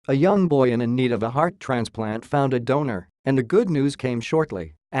A young boy in need of a heart transplant found a donor, and the good news came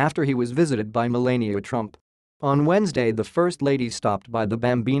shortly after he was visited by Melania Trump. On Wednesday, the First Lady stopped by the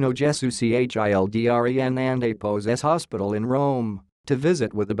Bambino Gesù Children and Aposes Hospital in Rome to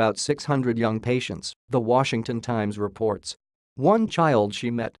visit with about 600 young patients, the Washington Times reports. One child she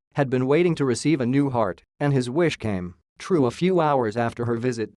met had been waiting to receive a new heart, and his wish came true a few hours after her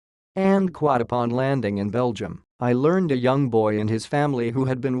visit. And quote, upon landing in Belgium, I learned a young boy and his family who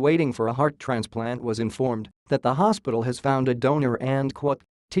had been waiting for a heart transplant was informed that the hospital has found a donor and quote,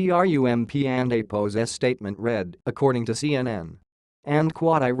 Trump and Aposes statement read, according to CNN. And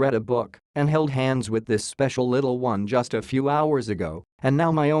quote, I read a book and held hands with this special little one just a few hours ago, and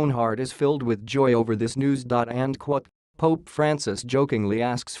now my own heart is filled with joy over this news. And quote, Pope Francis jokingly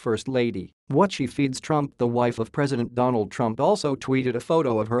asks First Lady what she feeds Trump. The wife of President Donald Trump also tweeted a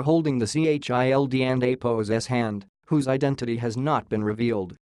photo of her holding the Child and Aposes hand, whose identity has not been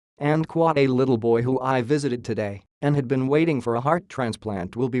revealed. And quote, a little boy who I visited today and had been waiting for a heart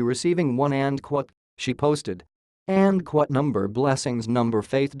transplant will be receiving one and quote, she posted. And quote, number blessings, number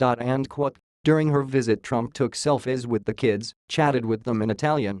faith. And quote, during her visit Trump took selfies with the kids, chatted with them in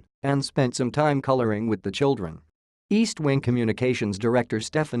Italian, and spent some time coloring with the children. East Wing Communications Director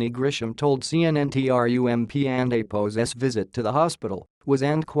Stephanie Grisham told CNN Trump and Aposes' visit to the hospital was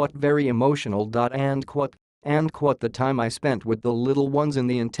and quote, very emotional. And quote, the time I spent with the little ones in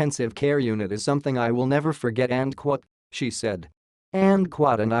the intensive care unit is something I will never forget, and quote, she said. And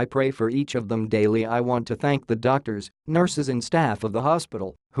quote, and I pray for each of them daily. I want to thank the doctors, nurses and staff of the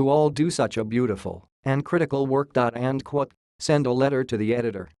hospital who all do such a beautiful and critical work. And quote, send a letter to the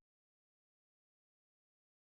editor